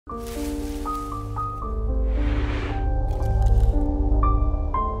Commenters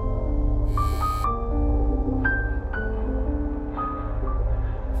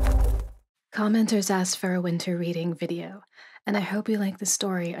asked for a winter reading video, and I hope you like the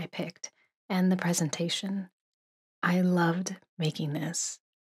story I picked and the presentation. I loved making this.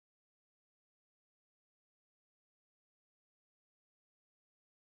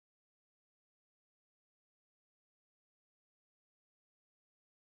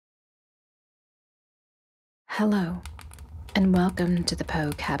 Hello, and welcome to the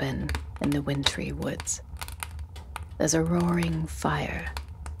Poe cabin in the wintry woods. There's a roaring fire,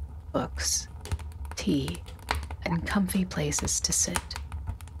 books, tea, and comfy places to sit.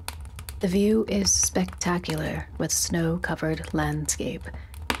 The view is spectacular with snow-covered landscape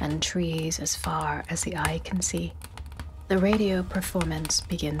and trees as far as the eye can see. The radio performance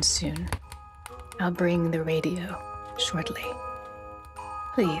begins soon. I'll bring the radio shortly.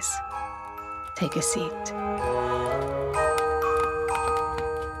 Please, take a seat.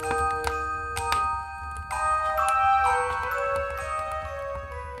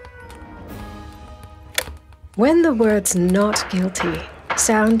 When the words "not guilty"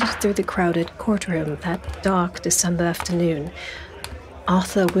 sounded through the crowded courtroom that dark December afternoon,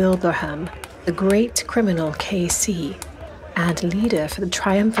 Arthur Wilbraham, the great criminal KC, and leader for the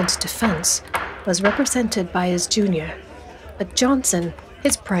triumphant defense, was represented by his junior, but Johnson,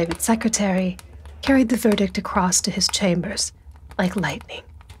 his private secretary, carried the verdict across to his chambers like lightning.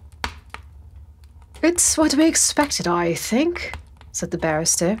 "It's what we expected, I think," said the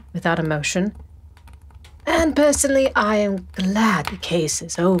barrister, without emotion. "And personally, I am glad the case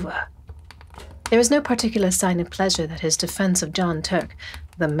is over." There was no particular sign of pleasure that his defense of John Turk,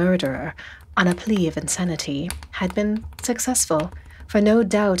 the murderer, on a plea of insanity, had been successful, for no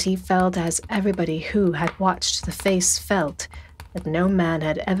doubt he felt, as everybody who had watched the face felt, that no man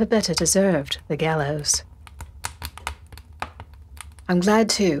had ever better deserved the gallows. "I'm glad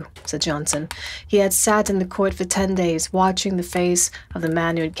too," said Johnson. He had sat in the court for 10 days, watching the face of the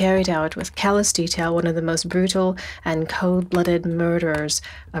man who had carried out with callous detail one of the most brutal and cold-blooded murderers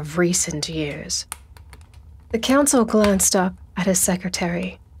of recent years. The counsel glanced up at his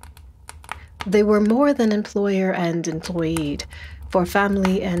secretary. They were more than employer and employed, for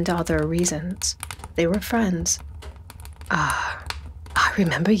family and other reasons. They were friends. "Ah, I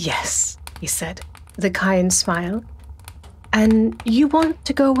remember, yes," he said, with a kind smile. "And you want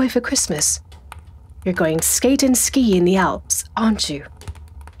to go away for Christmas? You're going skate and ski in the Alps, aren't you?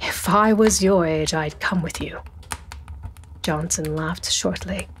 If I was your age, I'd come with you." Johnson laughed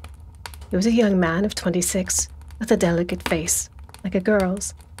shortly. He was a young man of 26, with a delicate face, like a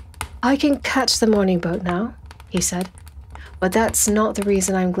girl's. "I can catch the morning boat now," he said. "But that's not the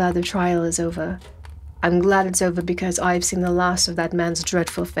reason I'm glad the trial is over. I'm glad it's over because I've seen the last of that man's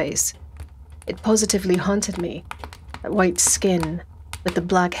dreadful face. It positively haunted me. That white skin, with the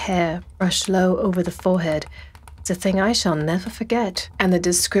black hair brushed low over the forehead, it's a thing I shall never forget. And the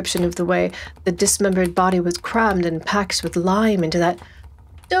description of the way the dismembered body was crammed and packed with lime into that—"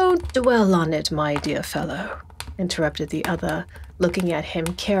 "Don't dwell on it, my dear fellow," interrupted the other, looking at him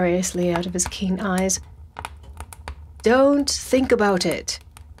curiously out of his keen eyes. "Don't think about it.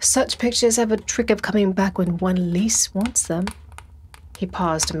 Such pictures have a trick of coming back when one least wants them." He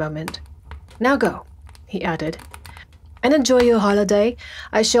paused a moment. "Now go," he added, "and enjoy your holiday.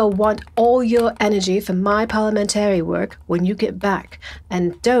 I shall want all your energy for my parliamentary work when you get back,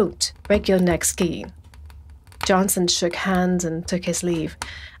 and don't break your neck skiing." Johnson shook hands and took his leave.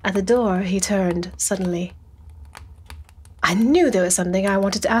 At the door, he turned suddenly. "I knew there was something I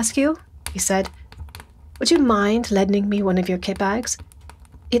wanted to ask you," he said. "Would you mind lending me one of your kit bags?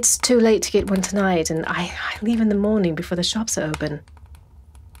 It's too late to get one tonight, and I leave in the morning before the shops are open."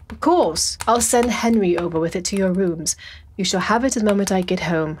 "Of course. I'll send Henry over with it to your rooms. You shall have it the moment I get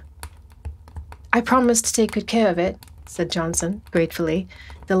home." "I promise to take good care of it," said Johnson, gratefully,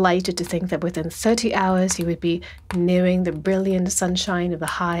 delighted to think that within 30 hours he would be nearing the brilliant sunshine of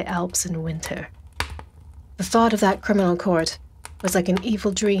the high Alps in winter. The thought of that criminal court was like an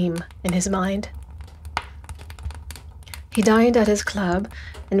evil dream in his mind. He dined at his club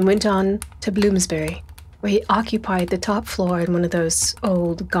and went on to Bloomsbury, where he occupied the top floor in one of those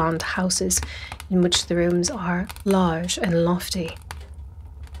old, gaunt houses in which the rooms are large and lofty.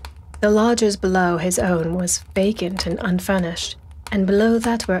 The lodgers below his own was vacant and unfurnished, and below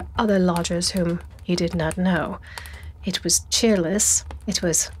that were other lodgers whom he did not know. It was cheerless, it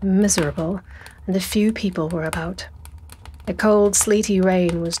was miserable, and a few people were about. A cold, sleety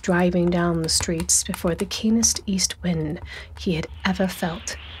rain was driving down the streets before the keenest east wind he had ever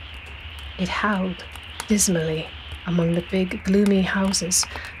felt. It howled dismally among the big, gloomy houses,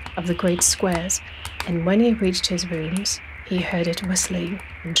 of the great squares, and when he reached his rooms, he heard it whistling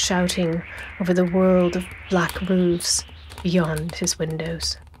and shouting over the world of black roofs beyond his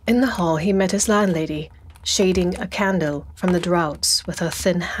windows. In the hall, he met his landlady, shading a candle from the draughts with her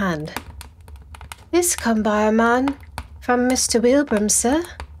thin hand. "This come by a man from Mr. Wilbraham, sir."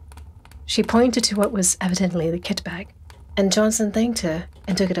 She pointed to what was evidently the kit bag, and Johnson thanked her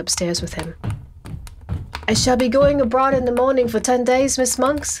and took it upstairs with him. "I shall be going abroad in the morning for 10 days, Miss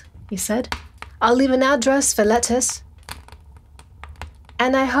Monks," he said. "I'll leave an address for letters."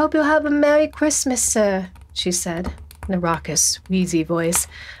 "And I hope you'll have a Merry Christmas, sir," she said, in a raucous, wheezy voice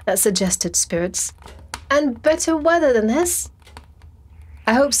that suggested spirits. "And better weather than this."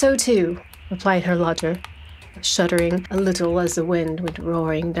 "I hope so too," replied her lodger, shuddering a little as the wind went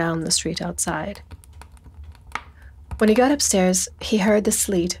roaring down the street outside. When he got upstairs, he heard the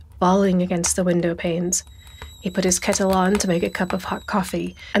sleet falling against the window panes. He put his kettle on to make a cup of hot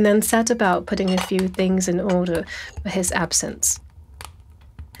coffee, and then set about putting a few things in order for his absence.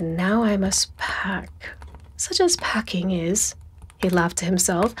 "And now I must pack, such as packing is," he laughed to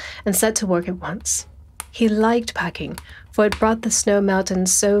himself and set to work at once. He liked packing, for it brought the snow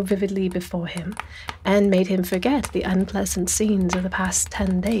mountains so vividly before him, and made him forget the unpleasant scenes of the past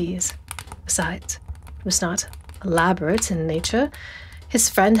 10 days. Besides, it was not elaborate in nature. His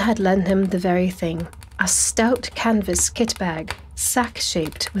friend had lent him the very thing, a stout canvas kit bag,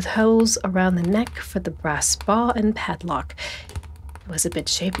 sack-shaped, with holes around the neck for the brass bar and padlock. It was a bit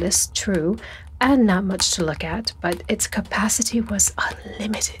shapeless, true, and not much to look at, but its capacity was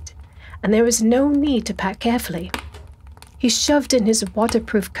unlimited, and there was no need to pack carefully. He shoved in his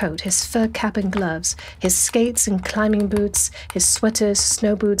waterproof coat, his fur cap and gloves, his skates and climbing boots, his sweaters,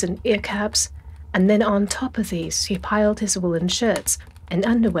 snow boots, and ear caps, and then on top of these he piled his woolen shirts and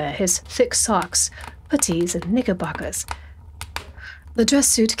underwear, his thick socks, puttees, and knickerbockers. The dress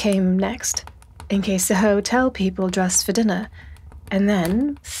suit came next, in case the hotel people dressed for dinner, and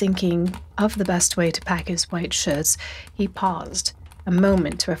then, thinking of the best way to pack his white shirts, he paused a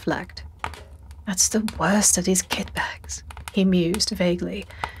moment to reflect. "That's the worst of these kit bags," he mused vaguely,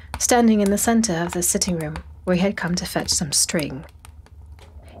 standing in the center of the sitting room where he had come to fetch some string.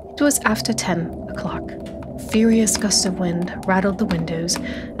 It was after 10 o'clock. A furious gust of wind rattled the windows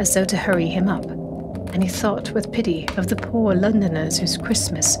as though to hurry him up, and he thought with pity of the poor Londoners whose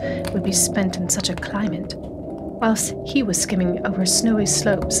Christmas would be spent in such a climate, whilst he was skimming over snowy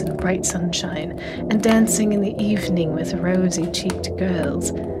slopes in bright sunshine and dancing in the evening with rosy-cheeked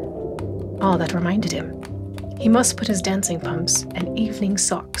girls. All that reminded him. He must put his dancing pumps and evening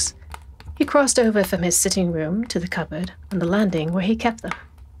socks. He crossed over from his sitting room to the cupboard on the landing where he kept them.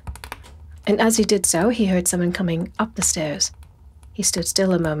 And as he did so, he heard someone coming up the stairs. He stood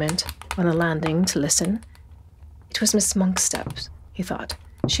still a moment on the landing to listen. It was Miss Monk's steps, he thought.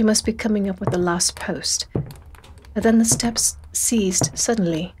 She must be coming up with the last post. But then the steps ceased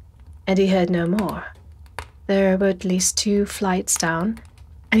suddenly, and he heard no more. There were at least 2 flights down,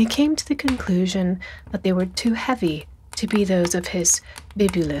 and he came to the conclusion that they were too heavy to be those of his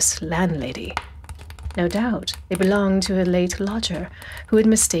bibulous landlady. No doubt they belonged to a late lodger who had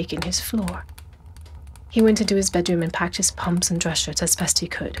mistaken his floor. He went into his bedroom and packed his pumps and dress shirts as best he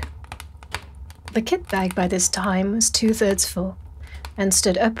could. The kit bag by this time was 2/3 full, and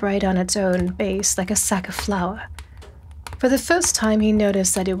stood upright on its own base like a sack of flour. For the first time he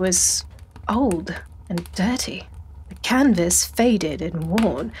noticed that it was old and dirty, the canvas faded and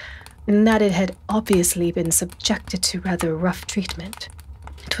worn, and that it had obviously been subjected to rather rough treatment.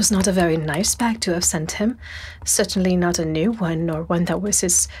 It was not a very nice bag to have sent him, certainly not a new one, or one that was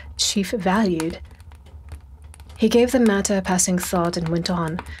his chief valued. He gave the matter a passing thought and went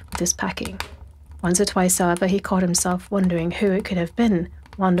on with his packing. Once or twice, however, he caught himself wondering who it could have been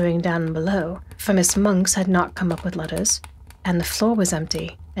wandering down below, for Miss Monks had not come up with letters, and the floor was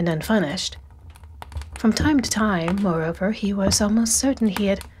empty and unfurnished. From time to time, moreover, he was almost certain he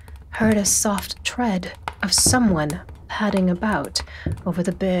had heard a soft tread of someone padding about over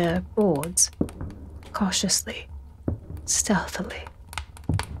the bare boards, cautiously, stealthily,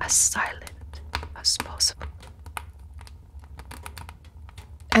 as silent as possible.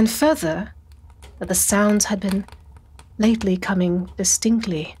 And further, that the sounds had been lately coming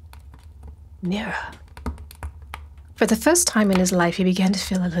distinctly nearer. For the first time in his life, he began to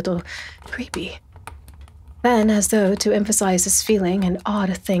feel a little creepy. Then, as though to emphasize this feeling, an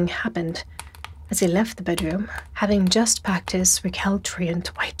odd thing happened. As he left the bedroom, having just packed his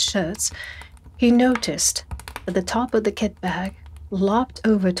recalcitrant white shirts, he noticed that the top of the kit bag lopped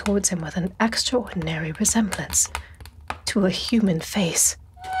over towards him with an extraordinary resemblance to a human face.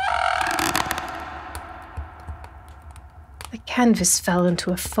 The canvas fell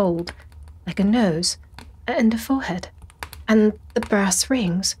into a fold, like a nose, and a forehead, and the brass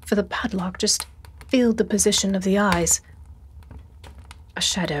rings for the padlock just filled the position of the eyes. A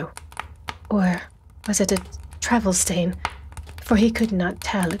shadow, or was it a travel stain, for he could not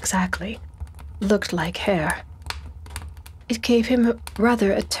tell exactly, looked like hair. It gave him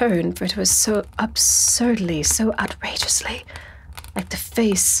rather a turn, for it was so absurdly, so outrageously, like the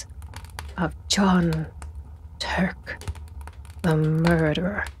face of John Turk, the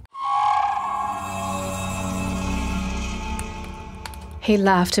murderer. He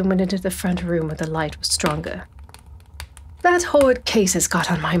laughed and went into the front room where the light was stronger. That horrid case has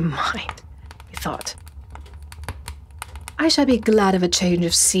got on my mind, he thought. I shall be glad of a change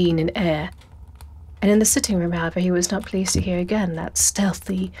of scene and air. And in the sitting room, however, he was not pleased to hear again that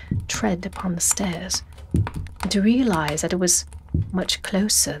stealthy tread upon the stairs, and to realize that it was much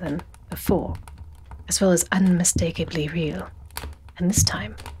closer than before, as well as unmistakably real. And this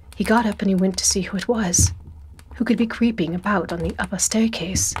time, he got up and he went to see who it was, who could be creeping about on the upper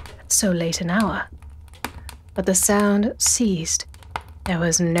staircase at so late an hour. But the sound ceased. There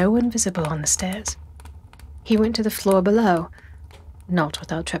was no one visible on the stairs. He went to the floor below, not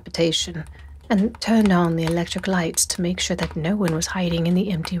without trepidation, and turned on the electric lights to make sure that no one was hiding in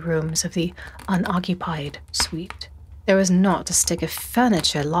the empty rooms of the unoccupied suite. There was not a stick of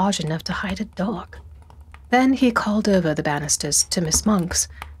furniture large enough to hide a dog. Then he called over the banisters to Miss Monk's,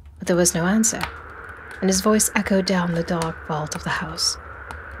 but there was no answer, and his voice echoed down the dark vault of the house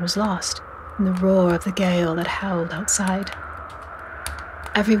and was lost in the roar of the gale that howled outside.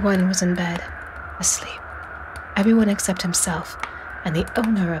 Everyone was in bed, asleep. Everyone except himself and the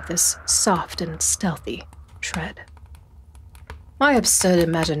owner of this soft and stealthy tread. My absurd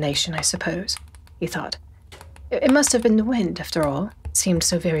imagination, I suppose, he thought. It must have been the wind, after all. It seemed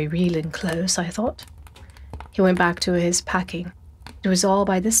so very real and close, I thought. He went back to his packing. It was all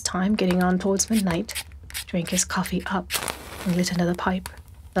by this time getting on towards midnight. Drank his coffee up and lit another pipe,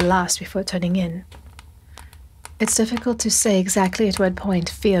 the last before turning in. It's difficult to say exactly at what point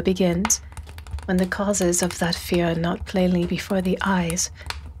fear begins, when the causes of that fear are not plainly before the eyes.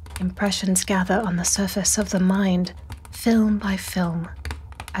 Impressions gather on the surface of the mind, film by film,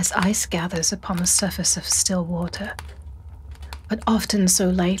 as ice gathers upon the surface of still water, but often so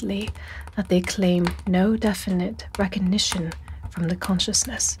lightly that they claim no definite recognition from the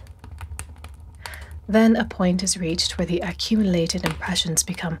consciousness. Then a point is reached where the accumulated impressions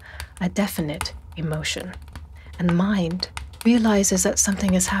become a definite emotion, and the mind realizes that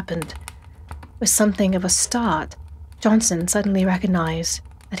something has happened. With something of a start, Johnson suddenly recognized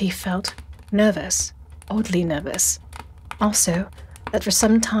that he felt nervous, oddly nervous. Also, that for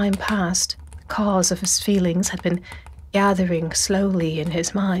some time past, the cause of his feelings had been gathering slowly in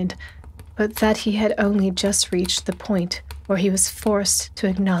his mind, but that he had only just reached the point where he was forced to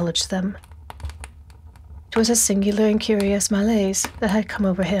acknowledge them. It was a singular and curious malaise that had come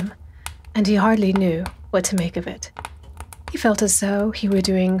over him, and he hardly knew what to make of it. He felt as though he were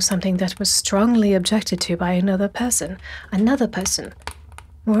doing something that was strongly objected to by another person,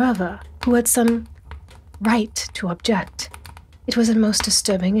 moreover, who had some right to object. It was a most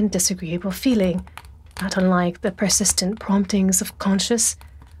disturbing and disagreeable feeling, not unlike the persistent promptings of conscience,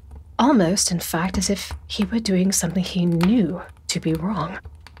 almost, in fact, as if he were doing something he knew to be wrong.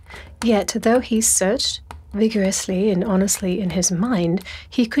 Yet, though he searched vigorously and honestly in his mind,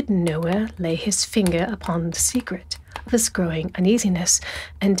 he could nowhere lay his finger upon the secret of his growing uneasiness,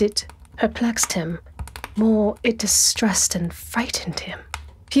 and it perplexed him. More, it distressed and frightened him.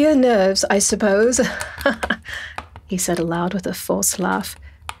 "Pure nerves, I suppose," he said aloud with a false laugh.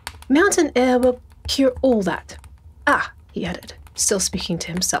 "Mountain air will cure all that. Ah," he added, still speaking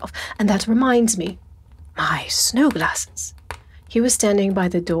to himself, "and that reminds me, my snow glasses." He was standing by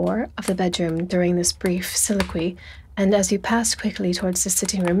the door of the bedroom during this brief soliloquy, and as he passed quickly towards the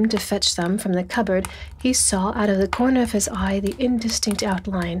sitting room to fetch them from the cupboard, he saw out of the corner of his eye the indistinct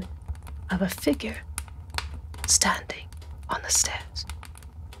outline of a figure standing on the stairs,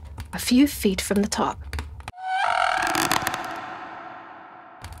 a few feet from the top.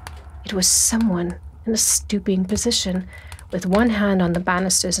 It was someone in a stooping position, with one hand on the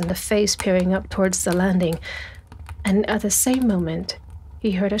banisters and the face peering up towards the landing, and at the same moment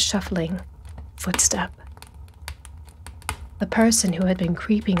he heard a shuffling footstep. The person who had been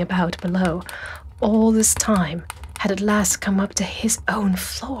creeping about below all this time had at last come up to his own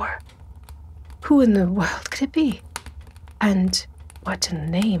floor. Who in the world could it be? And what in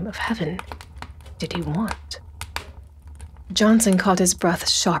the name of heaven did he want? Johnson caught his breath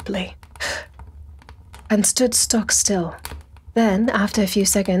sharply and stood stock still. Then, after a few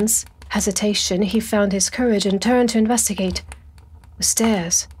seconds' hesitation, he found his courage and turned to investigate. The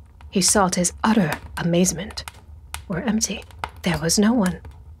stairs, he saw to his utter amazement, were empty. There was no one.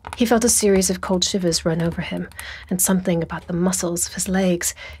 He felt a series of cold shivers run over him, and something about the muscles of his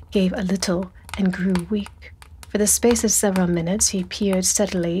legs gave a little and grew weak. For the space of several minutes, he peered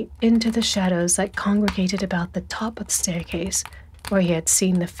steadily into the shadows that congregated about the top of the staircase, where he had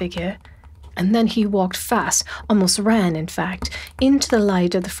seen the figure, and then he walked fast, almost ran, in fact, into the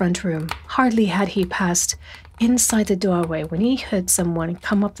light of the front room. Hardly had he passed inside the doorway when he heard someone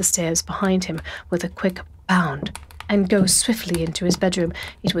come up the stairs behind him with a quick bound and go swiftly into his bedroom.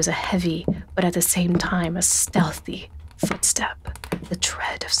 It was a heavy, but at the same time a stealthy footstep, the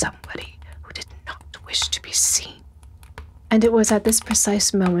tread of somebody who did not wish to be seen. And it was at this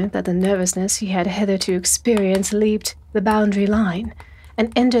precise moment that the nervousness he had hitherto experienced leaped the boundary line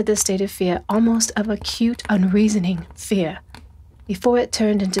and entered the state of fear, almost of acute, unreasoning fear. Before it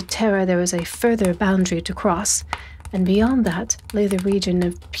turned into terror, there was a further boundary to cross, and beyond that lay the region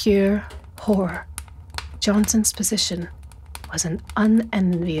of pure horror. Johnson's position was an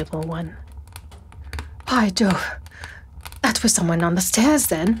unenviable one. "By Jove, that was someone on the stairs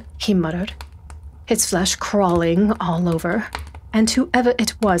then," he muttered, his flesh crawling all over, "and whoever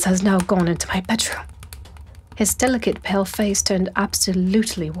it was has now gone into my bedroom." His delicate pale face turned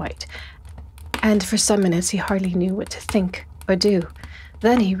absolutely white, and for some minutes he hardly knew what to think or do.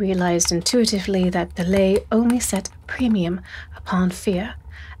 Then he realized intuitively that delay only set a premium upon fear,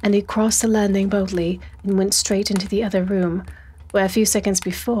 and he crossed the landing boldly and went straight into the other room, where a few seconds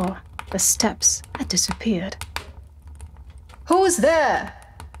before the steps had disappeared. "Who's there?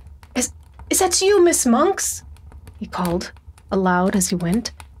 Is that you, Miss Monks?" he called aloud as he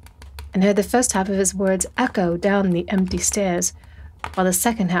went, and heard the first half of his words echo down the empty stairs, while the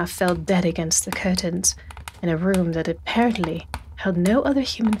second half fell dead against the curtains in a room that apparently held no other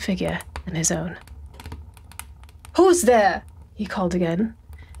human figure than his own. "Who's there?" he called again,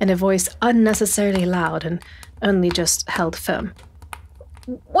 in a voice unnecessarily loud and only just held firm.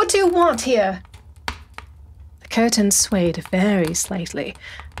 "What do you want here?" The curtain swayed very slightly,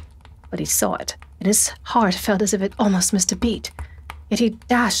 but he saw it, and his heart felt as if it almost missed a beat. Yet he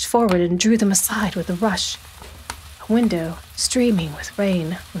dashed forward and drew them aside with a rush. A window, streaming with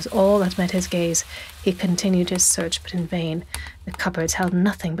rain, was all that met his gaze. He continued his search, but in vain. The cupboards held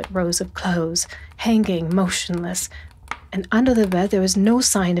nothing but rows of clothes, hanging motionless, and under the bed there was no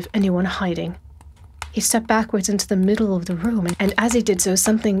sign of anyone hiding. He stepped backwards into the middle of the room, and as he did so,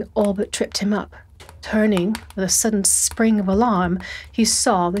 something all but tripped him up. Turning with a sudden spring of alarm, he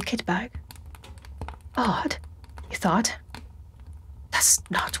saw the kit bag. "Odd," he thought. "That's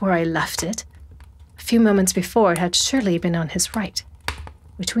not where I left it." A few moments before, it had surely been on his right,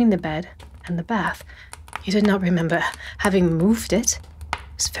 between the bed and the bath. He did not remember having moved it. It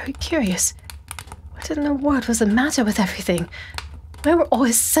was very curious. What in the world was the matter with everything? Where were all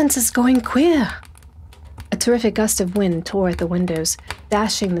his senses going queer? A terrific gust of wind tore at the windows,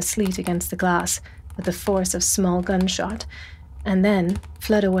 dashing the sleet against the glass with the force of small gunshot, and then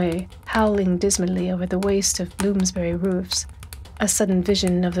fled away, howling dismally over the waste of Bloomsbury roofs. A sudden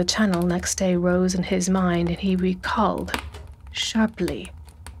vision of the Channel next day rose in his mind, and he recalled, sharply,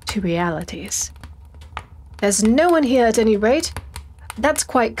 to realities. "There's no one here at any rate. That's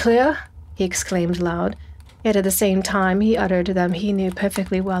quite clear," he exclaimed loud, yet at the same time he uttered them he knew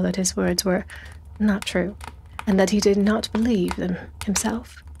perfectly well that his words were not true, and that he did not believe them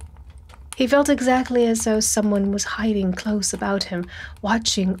himself. He felt exactly as though someone was hiding close about him,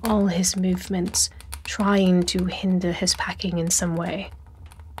 watching all his movements, trying to hinder his packing in some way.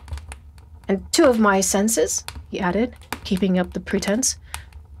 "And two of my senses," he added, keeping up the pretense,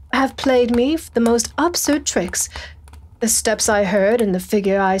 "have played me the most absurd tricks. The steps I heard and the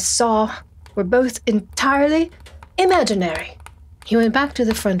figure I saw were both entirely imaginary." He went back to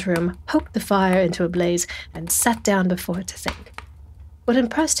the front room, poked the fire into a blaze, and sat down before it to think. What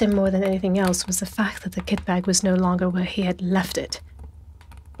impressed him more than anything else was the fact that the kit bag was no longer where he had left it.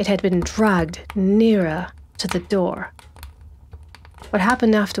 It had been dragged nearer to the door. What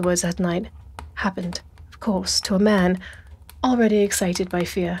happened afterwards that night happened, of course, to a man already excited by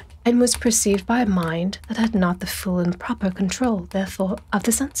fear, and was perceived by a mind that had not the full and proper control, therefore, of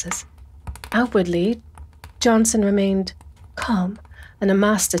the senses. Outwardly, Johnson remained calm and a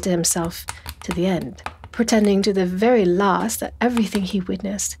master to himself to the end, pretending to the very last that everything he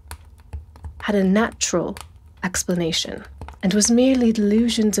witnessed had a natural explanation, and was merely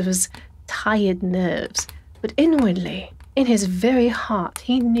delusions of his tired nerves. But inwardly, in his very heart,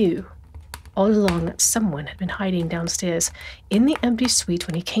 he knew all along that someone had been hiding downstairs in the empty suite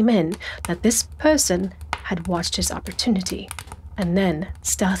when he came in, that this person had watched his opportunity, and then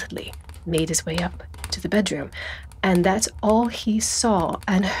stealthily made his way up to the bedroom. And that's all he saw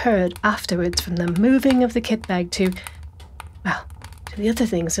and heard afterwards, from the moving of the kit bag to the other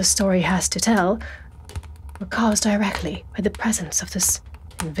things the story has to tell, were caused directly by the presence of this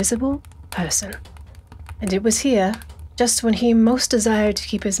invisible person. And it was here, just when he most desired to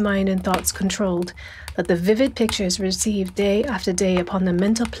keep his mind and thoughts controlled, that the vivid pictures received day after day upon the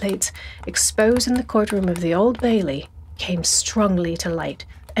mental plates exposed in the courtroom of the Old Bailey came strongly to light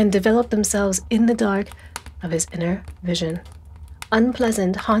and developed themselves in the dark of his inner vision.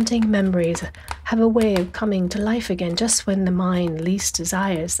 Unpleasant, haunting memories have a way of coming to life again just when the mind least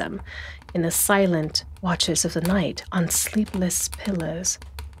desires them, in the silent watches of the night, on sleepless pillows,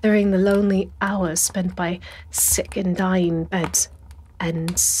 during the lonely hours spent by sick and dying beds.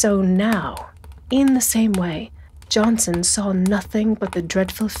 And so now, in the same way, Johnson saw nothing but the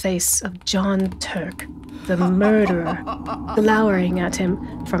dreadful face of John Turk, the murderer, glowering at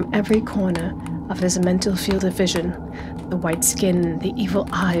him from every corner of his mental field of vision. The white skin, the evil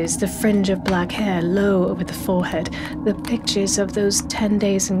eyes, the fringe of black hair low over the forehead, the pictures of those 10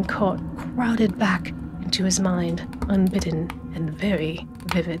 days in court crowded back into his mind, unbidden and very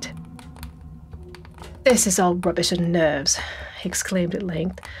vivid. "This is all rubbish and nerves," he exclaimed at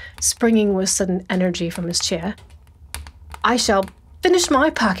length, springing with sudden energy from his chair. "I shall finish my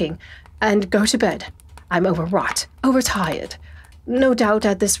packing and go to bed. I'm overwrought, overtired. No doubt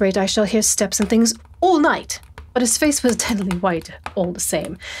at this rate I shall hear steps and things all night." But his face was deadly white all the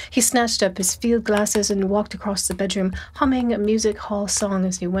same. He snatched up his field glasses and walked across the bedroom, humming a music hall song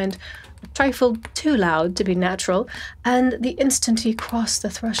as he went, a trifle too loud to be natural, and the instant he crossed the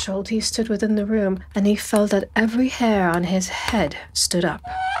threshold he stood within the room, and he felt that every hair on his head stood up.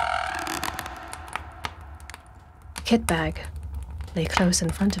 The kit bag lay close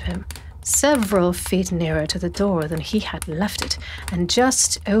in front of him, several feet nearer to the door than he had left it, and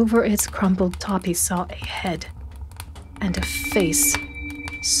just over its crumpled top he saw a head and a face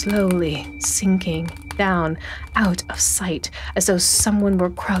slowly sinking down out of sight, as though someone were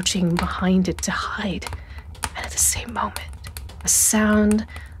crouching behind it to hide. And at the same moment, a sound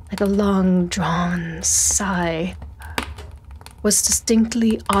like a long-drawn sigh was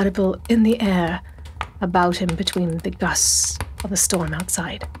distinctly audible in the air about him between the gusts of the storm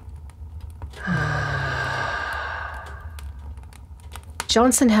outside.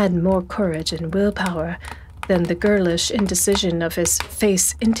 Johnson had more courage and willpower than the girlish indecision of his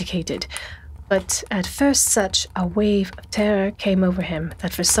face indicated, but at first such a wave of terror came over him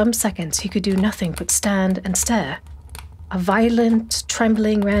that for some seconds he could do nothing but stand and stare. A violent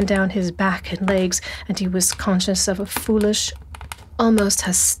trembling ran down his back and legs, and he was conscious of a foolish, almost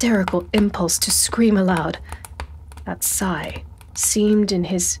hysterical impulse to scream aloud. That sigh seemed in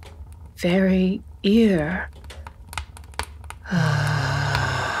his very ear.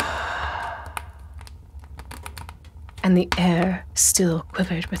 And the air still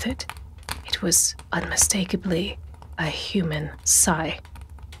quivered with it. It was unmistakably a human sigh.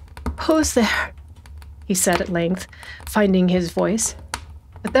 "Who's there?" he said at length, finding his voice.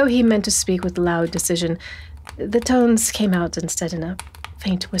 But though he meant to speak with loud decision, the tones came out instead in a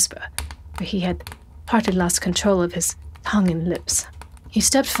faint whisper, for he had partly lost control of his tongue and lips. He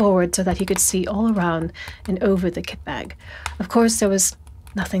stepped forward so that he could see all around and over the kit bag. Of course, there was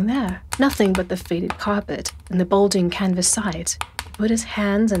nothing there, nothing but the faded carpet and the bulging canvas sides. He put his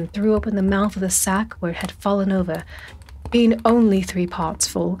hands and threw open the mouth of the sack where it had fallen over, being only 3 parts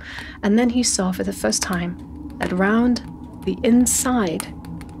full, and then he saw for the first time that round the inside,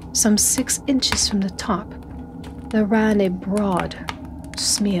 some 6 inches from the top, there ran a broad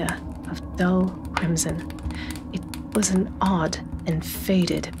smear of dull crimson. It was an odd and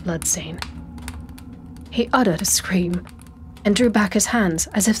faded bloodstain. He uttered a scream and drew back his hands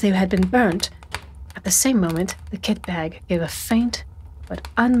as if they had been burnt. At the same moment, the kit bag gave a faint but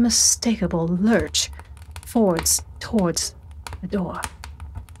unmistakable lurch forwards towards the door.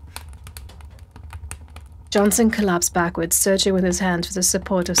 Johnson collapsed backwards, searching with his hands for the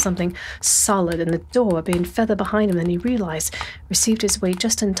support of something solid, and the door, being further behind him than he realized, received his weight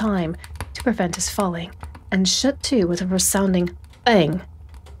just in time to prevent his falling, and shut to with a resounding bang.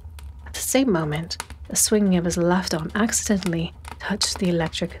 At the same moment, the swinging of his left arm accidentally touched the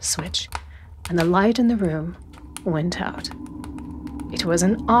electric switch, and the light in the room went out. It was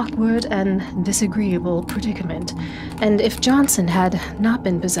an awkward and disagreeable predicament, and if Johnson had not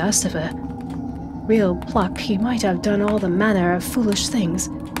been possessed of a real pluck, he might have done all the manner of foolish things.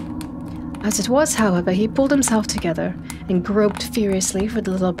 As it was, however, he pulled himself together and groped furiously for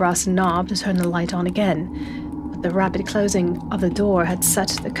the little brass knob to turn the light on again. But the rapid closing of the door had set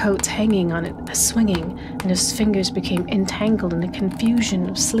the coat hanging on it a-swinging, and his fingers became entangled in a confusion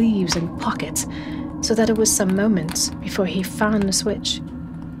of sleeves and pockets. so that it was some moments before he found the switch.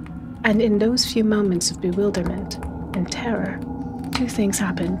 And in those few moments of bewilderment and terror, two things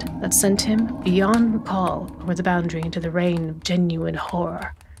happened that sent him beyond recall over the boundary into the reign of genuine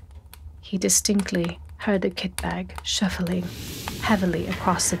horror. He distinctly heard the kit bag shuffling heavily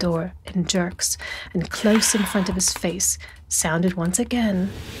across the door in jerks, and close in front of his face sounded once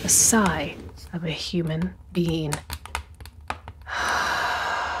again the sigh of a human being.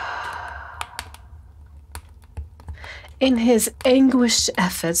 In his anguished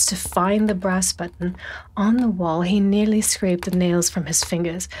efforts to find the brass button on the wall, he nearly scraped the nails from his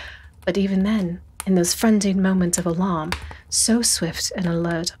fingers. But even then, in those frenzied moments of alarm, so swift and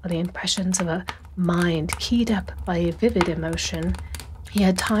alert are the impressions of a mind keyed up by a vivid emotion, he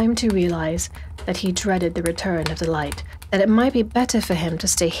had time to realize that he dreaded the return of the light, that it might be better for him to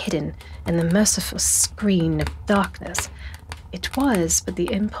stay hidden in the merciful screen of darkness. It was but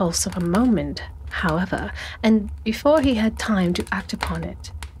the impulse of a moment, however, and before he had time to act upon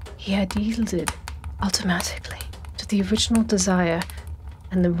it, he had yielded automatically to the original desire,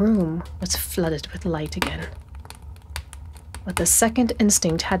 and the room was flooded with light again. But the second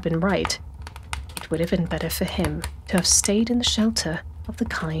instinct had been right. It would have been better for him to have stayed in the shelter of the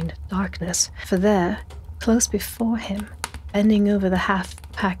kind darkness, for there, close before him, bending over the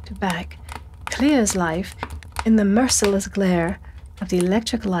half-packed bag, clear as life, in the merciless glare of the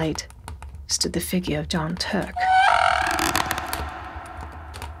electric light, stood the figure of John Turk,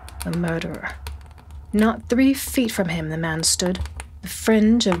 the murderer. Not 3 feet from him the man stood, the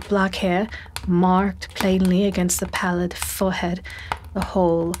fringe of black hair marked plainly against the pallid forehead, the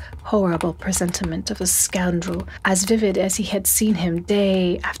whole horrible presentiment of a scoundrel, as vivid as he had seen him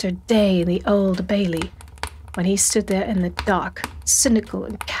day after day in the Old Bailey, when he stood there in the dark, cynical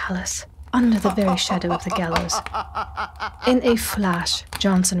and callous, under the very shadow of the gallows. In a flash,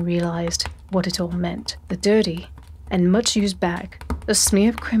 Johnson realized what it all meant. The dirty and much-used bag, the smear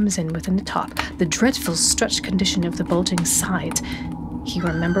of crimson within the top, the dreadful stretched condition of the bulging sides. He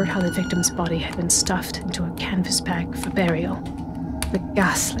remembered how the victim's body had been stuffed into a canvas bag for burial. The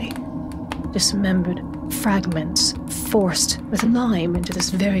ghastly, dismembered fragments forced with lime into this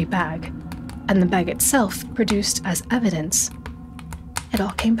very bag, and the bag itself produced as evidence. It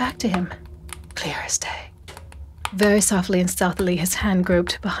all came back to him, clear as day. Very softly and stealthily, his hand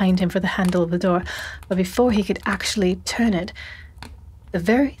groped behind him for the handle of the door, but before he could actually turn it, the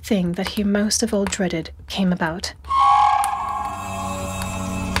very thing that he most of all dreaded came about.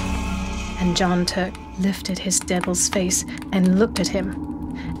 And John Turk lifted his devil's face and looked at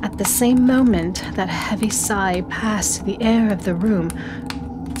him. At the same moment, that heavy sigh passed through the air of the room,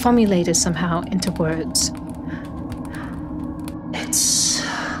 formulated somehow into words. "It's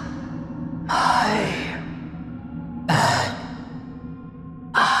my bed.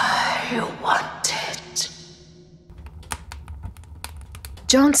 I want it."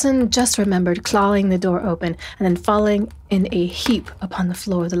 Johnson just remembered clawing the door open and then falling in a heap upon the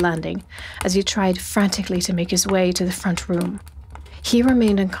floor of the landing as he tried frantically to make his way to the front room. He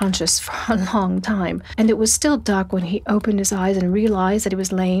remained unconscious for a long time, and it was still dark when he opened his eyes and realized that he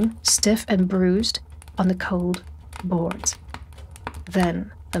was laying, stiff and bruised, on the cold boards.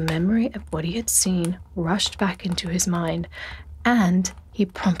 Then the memory of what he had seen rushed back into his mind, and he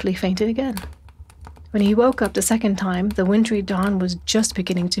promptly fainted again. When he woke up the second time, the wintry dawn was just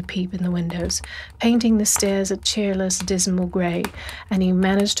beginning to peep in the windows, painting the stairs a cheerless, dismal grey, and he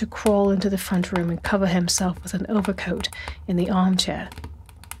managed to crawl into the front room and cover himself with an overcoat in the armchair,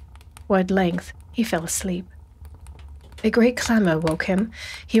 where at length he fell asleep. A great clamour woke him.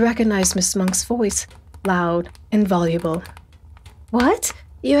 He recognized Miss Monk's voice, loud and voluble. "What?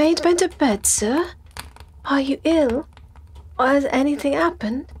 You ain't been to bed, sir? Are you ill? Or has anything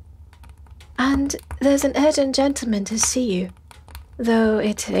happened? And there's an urgent gentleman to see you, though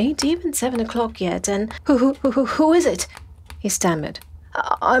it ain't even 7 o'clock yet, and who is it?" he stammered.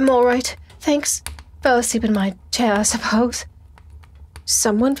 "I'm all right, thanks. Fell asleep in my chair, I suppose."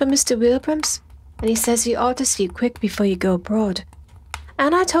 "Someone from Mr. Wilbraham's, and he says you ought to sleep quick before you go abroad.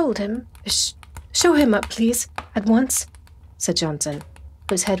 And I told him, show him up, please, at once," said Johnson,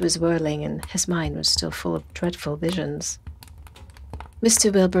 whose head was whirling and his mind was still full of dreadful visions.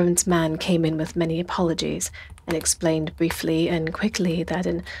 Mr. Wilbraham's man came in with many apologies and explained briefly and quickly that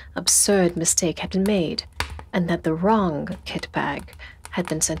an absurd mistake had been made and that the wrong kit bag had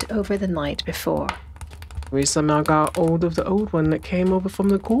been sent over the night before. "We somehow got hold of the old one that came over from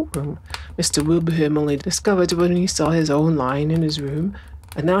the courtroom. Mr. Wilbraham only discovered when he saw his own lying in his room,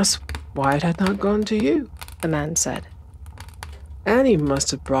 and that's why it had not gone to you," the man said. "And he must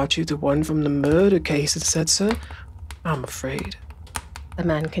have brought you the one from the murder case," it said, "sir, I'm afraid." The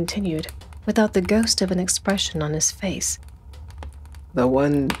man continued. without the ghost of an expression on his face. The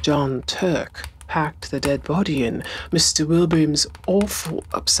one John Turk packed the dead body in. Mr. Wilbraham's awful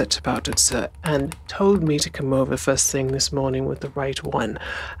upset about it, sir, and told me to come over first thing this morning with the right one,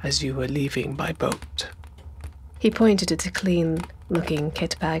 as you were leaving by boat. He pointed at the clean-looking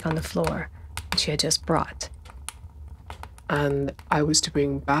kit bag on the floor, which he had just brought. And I was to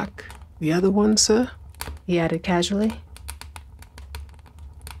bring back the other one, sir? He added casually.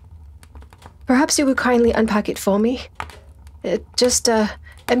 Perhaps you would kindly unpack it for me? Just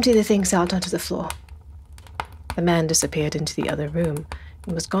empty the things out onto the floor. The man disappeared into the other room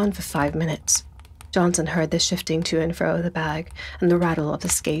and was gone for 5 minutes. Johnson heard the shifting to and fro of the bag and the rattle of the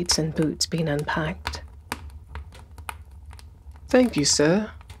skates and boots being unpacked. Thank you, sir.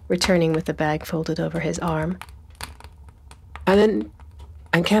 Returning with the bag folded over his arm. And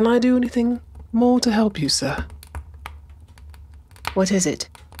can I do anything more to help you, sir? What is it?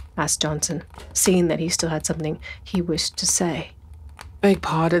 Asked Johnson, seeing that he still had something he wished to say. Beg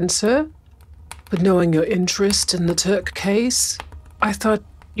pardon, sir, but knowing your interest in the Turk case, I thought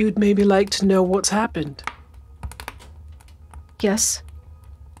you'd maybe like to know what's happened. Yes?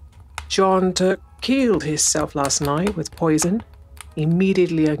 John Turk killed himself last night with poison,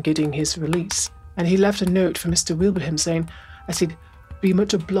 immediately on getting his release, and he left a note for Mr. Wilbraham saying as he'd be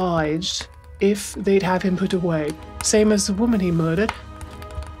much obliged if they'd have him put away, same as the woman he murdered,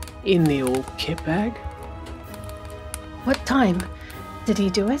 in the old kit bag. What time did he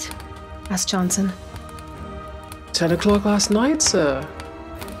do it? Asked Johnson. 10 o'clock last night, sir.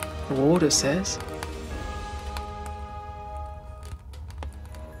 The warder says.